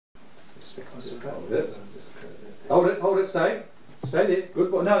stick my Just cigarette. hold it. Hold it, stay. Stay there.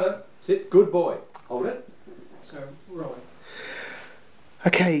 Good boy. No, sit. Good boy. Hold it. So, right.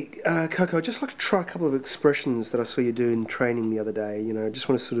 Okay, Koko, I'd just like to try a couple of expressions that I saw you do in training the other day. You know, I just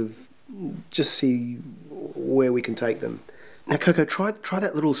want to sort of just see where we can take them. Now, Koko, try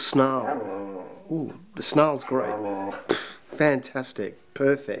that little snarl. Ooh, the snarl's great. Fantastic.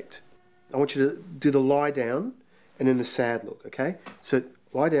 Perfect. I want you to do the lie down and then the sad look, okay? So,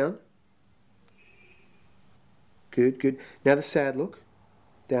 lie down. Good, good. Now the sad look.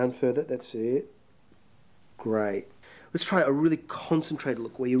 Down further, that's it. Great. Let's try a really concentrated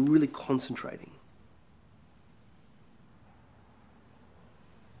look where you're really concentrating.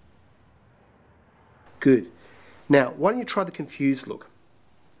 Good. Now, why don't you try the confused look?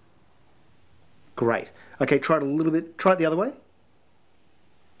 Great. Okay, try it a little bit. Try it the other way.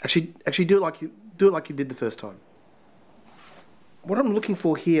 Actually do it like you did the first time. What I'm looking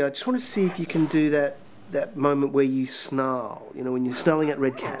for here, I just want to see if you can do that moment where you snarl. You know, when you're snarling at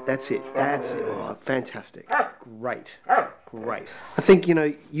Red Cat. That's it. That's it. Oh, fantastic. Great. Great. I think, you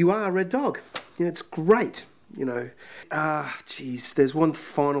know, you are a red dog. You know, it's great. You know. Geez, there's one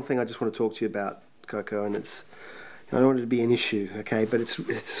final thing I just want to talk to you about, Koko, and it's, I don't want it to be an issue, okay, but it's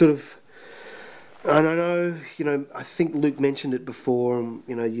sort of, I don't know, you know, I think Luke mentioned it before,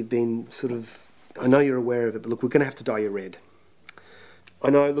 you know, you've been sort of, I know you're aware of it, but look, we're going to have to dye you red. I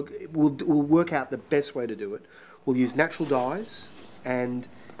know, look, we'll work out the best way to do it. We'll use natural dyes, and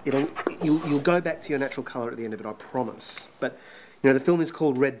you'll go back to your natural colour at the end of it, I promise. But, you know, the film is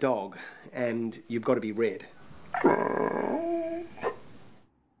called Red Dog, and you've got to be red.